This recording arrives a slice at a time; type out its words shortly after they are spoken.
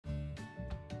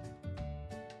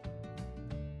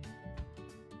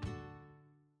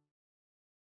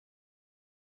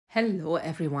Hello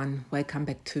everyone, welcome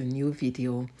back to a new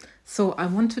video. So I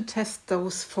want to test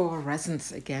those 4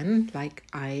 resins again, like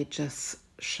I just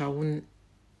shown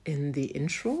in the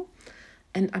intro.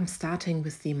 And I'm starting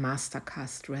with the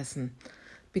Mastercast resin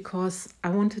because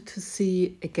I wanted to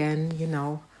see again,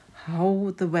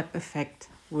 how the web effect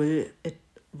will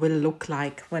look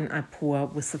like when I pour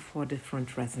with the 4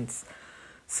 different resins.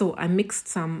 So I mixed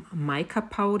some mica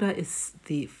powder, is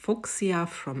the fuchsia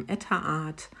from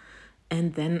Art.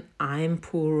 And then I'm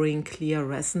pouring clear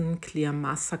resin, clear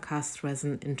Mastercast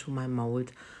resin into my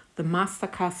mold. The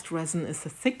Mastercast resin is a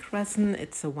thick resin.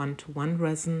 It's a 1-to-1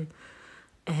 resin.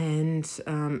 And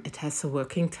it has a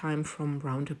working time from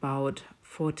round about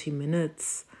 40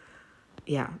 minutes.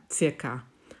 Yeah, circa.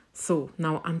 So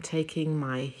now I'm taking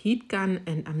my heat gun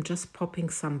and I'm just popping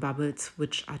some bubbles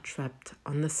which are trapped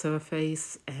on the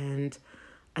surface. And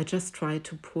I just try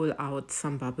to pull out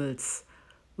some bubbles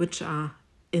which are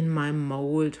in my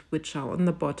mold, which are on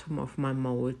the bottom of my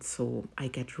mold, so I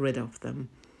get rid of them.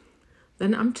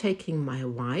 Then I'm taking my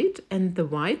white, and the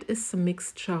white is a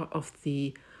mixture of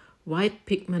the white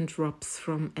pigment drops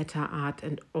from Art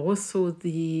and also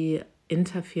the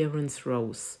interference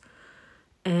rose.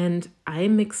 And I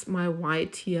mixed my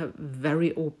white here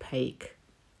very opaque.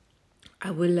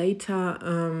 I will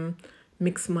later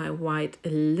mix my white a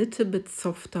little bit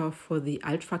softer for the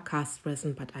ultracast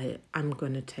resin, but I'm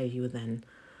going to tell you then.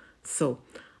 So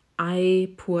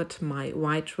I poured my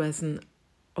white resin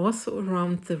also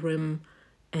around the rim,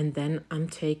 and then I'm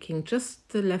taking just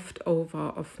the leftover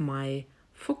of my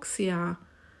fuchsia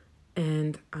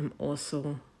and I'm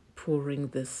also pouring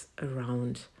this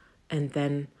around. And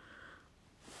then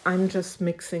I'm just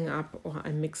mixing up, or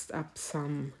I mixed up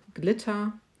some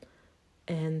glitter,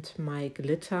 and my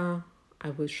glitter,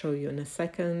 I will show you in a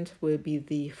second, will be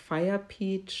the Fire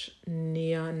Peach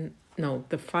the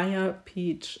Fire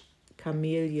Peach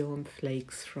Chameleon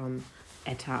flakes from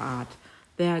Art.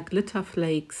 They are glitter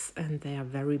flakes and they are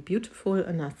very beautiful,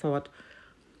 and I thought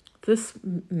this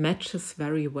matches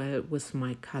very well with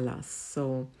my colors.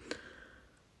 So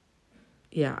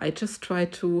yeah, I just try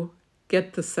to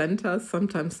get the center,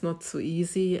 sometimes not so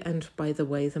easy. And by the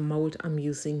way, the mold I'm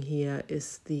using here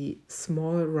is the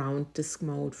small round disc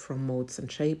mold from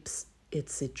MoldsandShapes.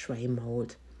 It's a tray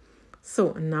mold.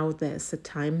 So now there's a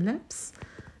time lapse,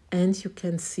 and you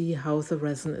can see how the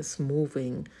resin is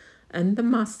moving. And the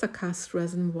Mastercast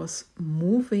resin was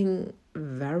moving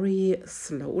very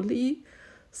slowly.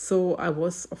 So I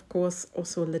was, of course,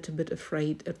 also a little bit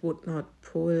afraid it would not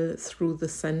pull through the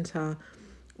center,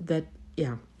 that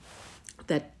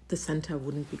the center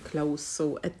wouldn't be closed.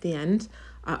 So at the end,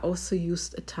 I also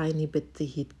used a tiny bit the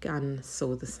heat gun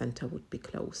so the center would be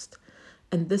closed.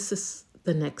 And this is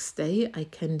the next day. I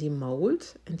can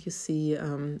demold, and you see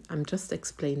I'm just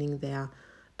explaining there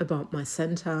about my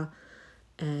center,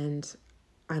 and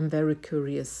I'm very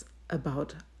curious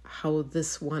about how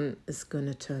this one is going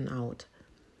to turn out.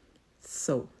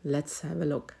 So let's have a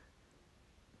look.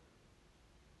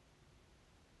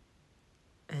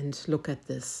 And look at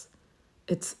this.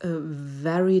 It's a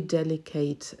very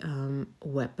delicate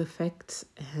web effect,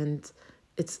 and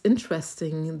it's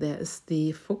interesting. There is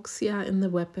the fuchsia in the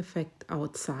web effect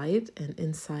outside, and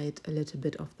inside a little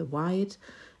bit of the white,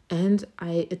 and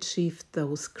I achieved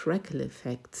those crackle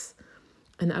effects.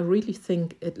 And I really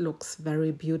think it looks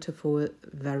very beautiful,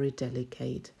 very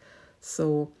delicate.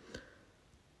 So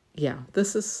yeah,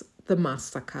 this is the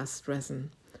Mastercast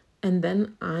resin. And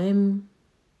then I'm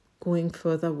going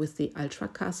further with the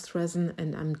ultracast resin,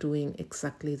 and I'm doing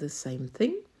exactly the same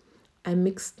thing. I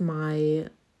mixed my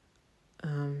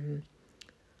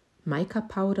mica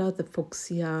powder, the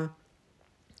fuchsia,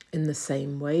 in the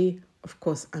same way. Of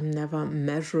course, I'm never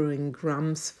measuring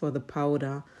grams for the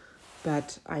powder,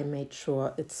 but I made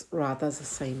sure it's rather the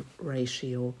same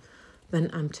ratio. Then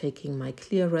I'm taking my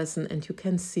clear resin, and you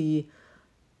can see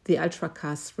the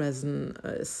ultracast resin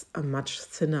is a much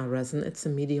thinner resin. It's a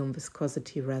medium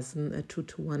viscosity resin, a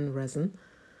 2-to-1 resin.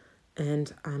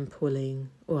 And I'm pouring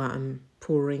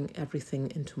everything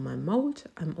into my mold.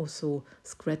 I'm also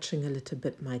scratching a little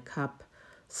bit my cup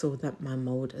so that my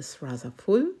mold is rather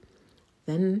full.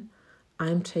 Then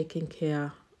I'm taking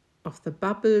care of the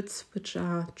bubbles which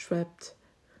are trapped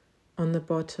on the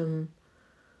bottom.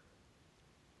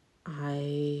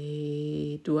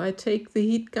 Do I take the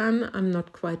heat gun? I'm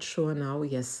not quite sure now.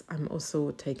 Yes, I'm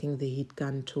also taking the heat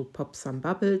gun to pop some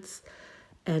bubbles.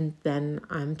 And then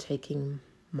I'm taking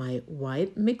my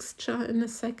white mixture in a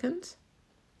second.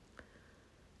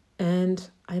 And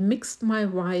I mixed my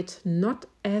white not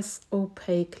as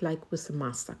opaque like with the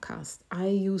Mastercast. I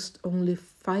used only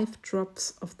 5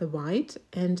 drops of the white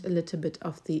and a little bit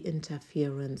of the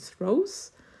interference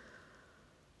rose.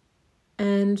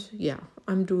 And yeah,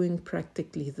 I'm doing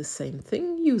practically the same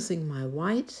thing, using my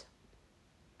white,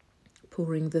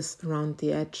 pouring this around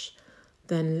the edge,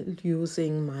 then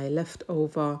using my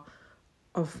leftover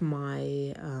of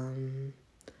my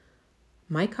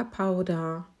mica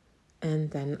powder, and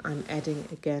then I'm adding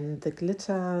again the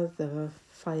glitter, the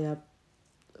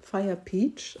fire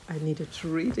peach. I needed to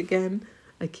read again.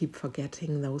 I keep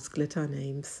forgetting those glitter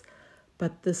names.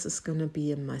 But this is going to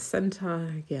be in my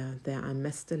center. Yeah, there I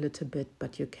messed a little bit,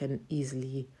 but you can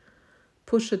easily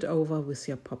push it over with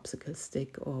your popsicle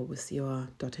stick or with your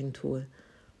dotting tool.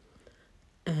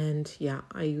 And yeah,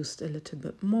 I used a little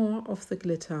bit more of the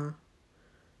glitter.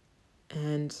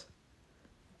 And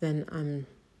then I'm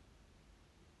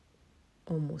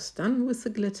almost done with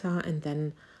the glitter, and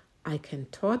then I can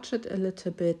torch it a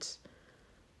little bit,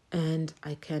 and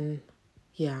I can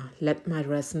let my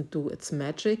resin do its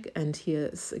magic. And here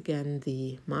is again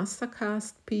the master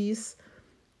cast piece,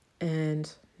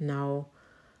 and now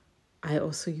I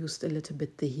also used a little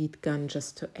bit the heat gun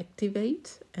just to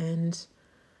activate, and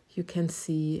you can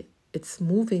see it's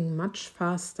moving much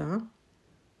faster.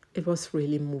 It was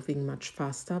really moving much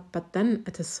faster, but then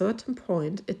at a certain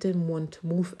point it didn't want to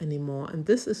move anymore, and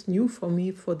this is new for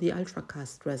me for the ultra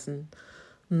cast resin.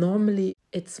 Normally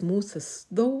it smoothes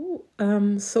though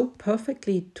so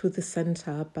perfectly to the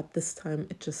center, but this time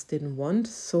it just didn't want.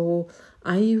 So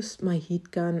I used my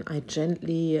heat gun. I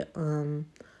gently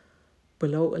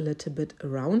blow a little bit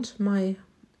around my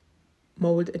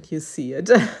mold, and you see it.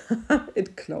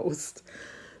 It closed.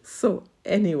 So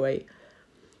anyway,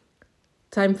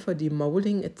 time for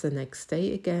demolding. It's the next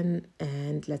day again,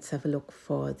 and let's have a look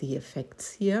for the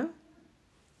effects here.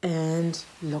 And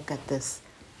look at this.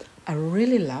 I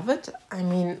really love it. I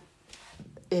mean,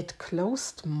 it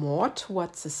closed more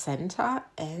towards the center,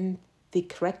 and the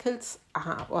crackles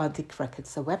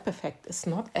the web effect is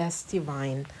not as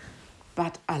divine,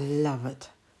 but I love it.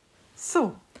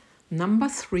 So, number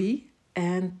 3,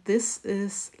 and this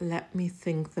is, let me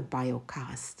think, the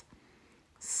biocast.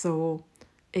 So,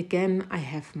 again, I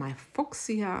have my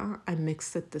fuchsia. I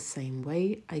mixed it the same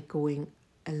way. I going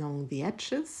along the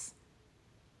edges.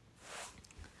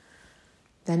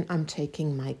 Then I'm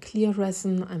taking my clear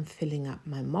resin, I'm filling up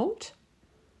my mold,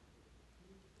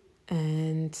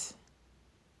 and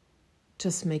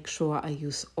just make sure I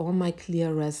use all my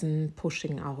clear resin,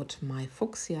 pushing out my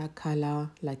fuchsia color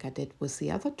like I did with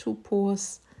the other 2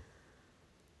 pours.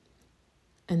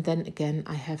 And then again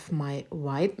I have my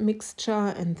white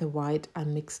mixture, and the white I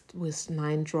mixed with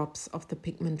 9 drops of the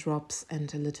pigment drops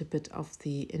and a little bit of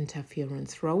the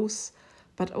interference rose.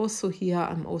 But also here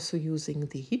I'm also using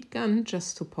the heat gun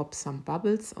just to pop some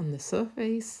bubbles on the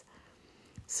surface.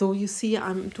 So you see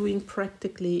I'm doing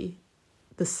practically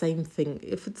the same thing.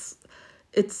 If it's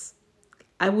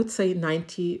I would say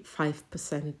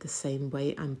 95% the same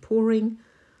way I'm pouring.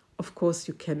 Of course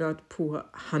you cannot pour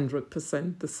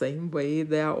 100% the same way.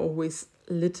 There are always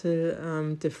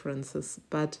little differences,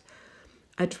 but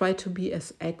I try to be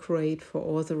as accurate for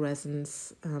all the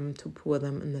resins to pour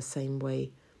them in the same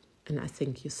way. And I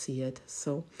think you see it.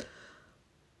 So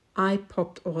I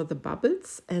popped all the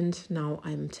bubbles, and now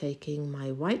I'm taking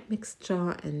my white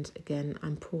mixture, and again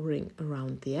I'm pouring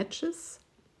around the edges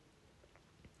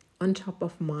on top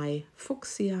of my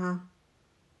fuchsia,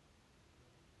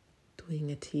 doing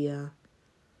it here.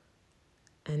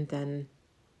 And then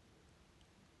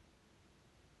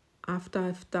after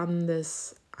I've done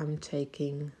this, I'm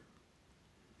taking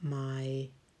my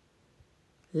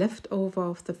leftover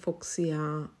of the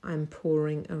fuchsia, I'm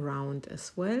pouring around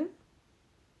as well.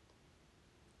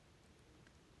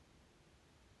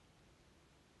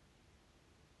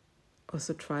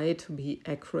 Also try to be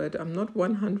accurate. I'm not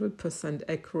 100%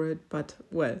 accurate, but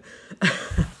well,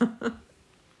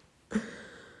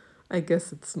 I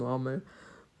guess it's normal.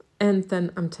 And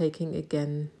then I'm taking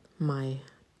again my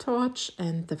torch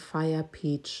and the fire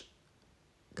peach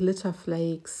glitter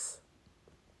flakes,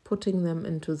 putting them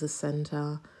into the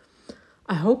center.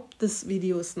 I hope this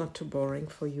video is not too boring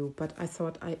for you, but I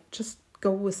thought I just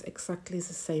go with exactly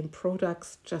the same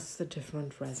products, just a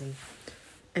different resin.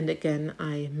 And again,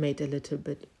 I made a little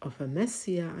bit of a mess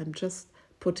here. I'm just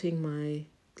putting my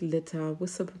glitter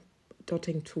with a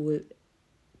dotting tool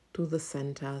to the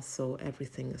center, so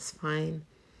everything is fine.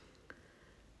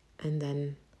 And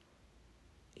then,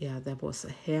 yeah, there was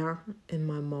a hair in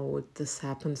my mold. This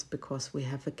happens because we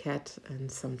have a cat,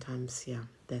 and sometimes, yeah,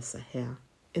 there's a hair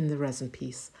in the resin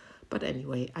piece. But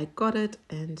anyway, I got it,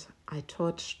 and I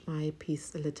torched my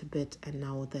piece a little bit, and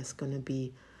now there's going to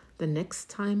be the next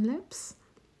time lapse.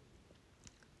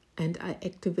 And I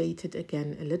activated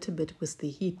again a little bit with the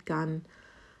heat gun,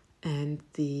 and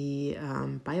the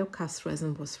biocast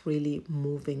resin was really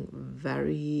moving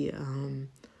very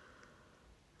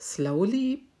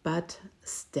slowly but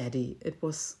steady. It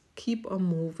was keep on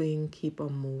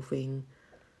moving,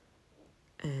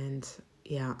 and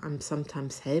yeah, I'm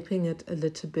sometimes helping it a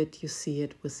little bit. You see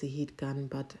it with the heat gun,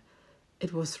 but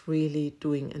it was really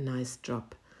doing a nice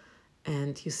job.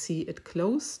 And you see it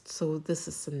closed, so this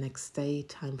is the next day,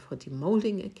 time for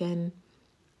demolding again.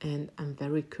 And I'm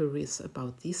very curious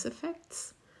about these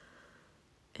effects.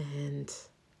 And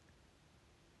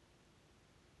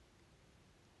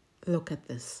look at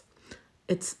this.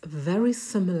 It's very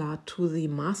similar to the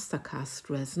Mastercast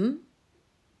resin,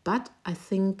 but I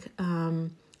think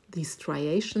the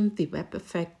striation, the web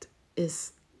effect,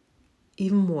 is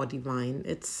even more divine.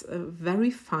 It's very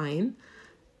fine,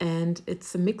 and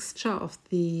it's a mixture of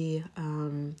the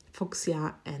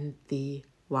fuchsia and the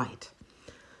white.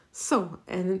 So,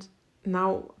 and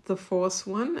now the fourth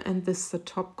one, and this is the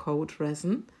top coat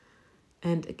resin.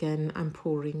 And again, I'm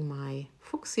pouring my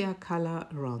fuchsia color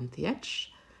around the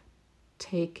edge,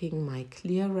 taking my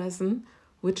clear resin,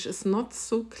 which is not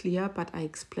so clear, but I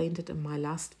explained it in my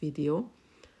last video.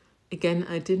 Again,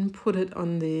 I didn't put it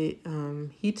on the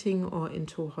heating or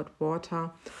into hot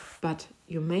water, but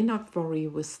you may not worry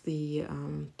with the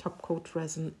top coat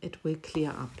resin, it will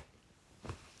clear up.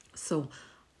 So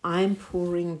I'm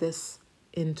pouring this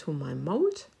into my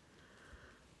mold.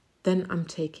 Then I'm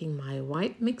taking my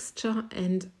white mixture,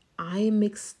 and I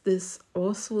mix this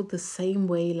also the same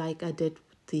way like I did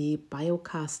the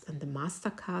biocast and the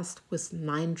mastercast, with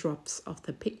 9 drops of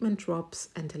the pigment drops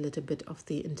and a little bit of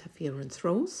the interference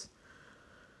rose.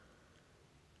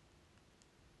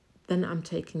 Then I'm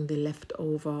taking the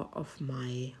leftover of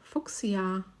my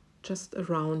fuchsia just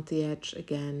around the edge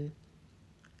again.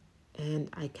 And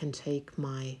I can take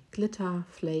my glitter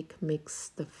flake mix,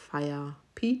 the fire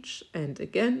peach, and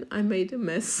again I made a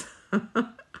mess.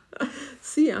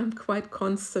 See, I'm quite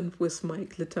constant with my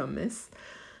glitter mess.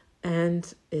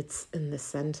 And it's in the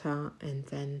center, and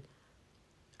then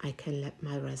I can let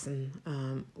my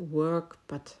resin work,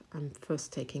 but I'm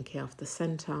first taking care of the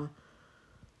center.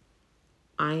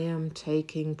 I am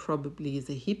taking probably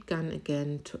the heat gun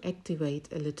again to activate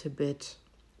a little bit,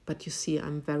 but you see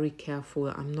I'm very careful.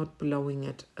 I'm not blowing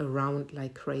it around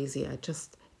like crazy. I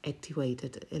just activate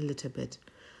it a little bit.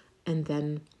 And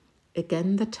then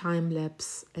again the time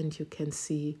lapse, and you can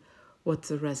see what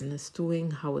the resin is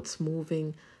doing, how it's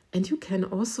moving, and you can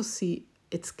also see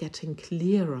it's getting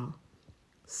clearer.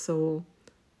 So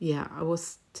yeah, I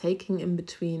was taking in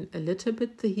between a little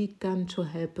bit the heat gun to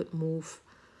help it move,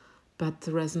 but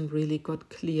the resin really got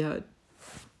clear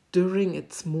during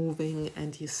its moving,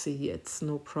 and you see it's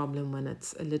no problem when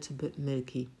it's a little bit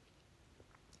milky.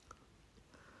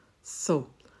 So,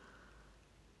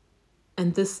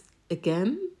 and this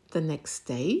again the next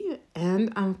day,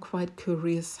 and I'm quite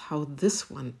curious how this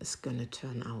one is going to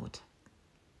turn out.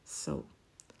 So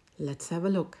let's have a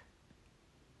look.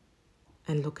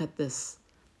 And look at this.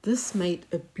 This made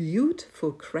a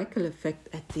beautiful crackle effect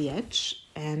at the edge,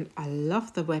 and I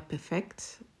love the web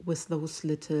effect with those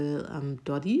little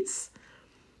dotties.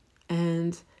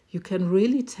 And you can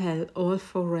really tell all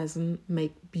 4 resin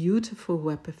make beautiful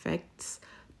web effects,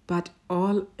 but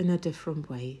all in a different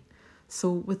way. So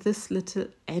with this little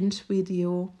end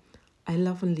video, I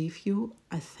love and leave you.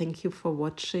 I thank you for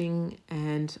watching,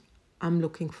 and I'm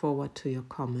looking forward to your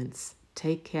comments.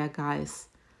 Take care, guys.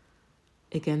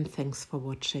 Again, thanks for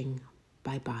watching.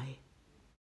 Bye-bye.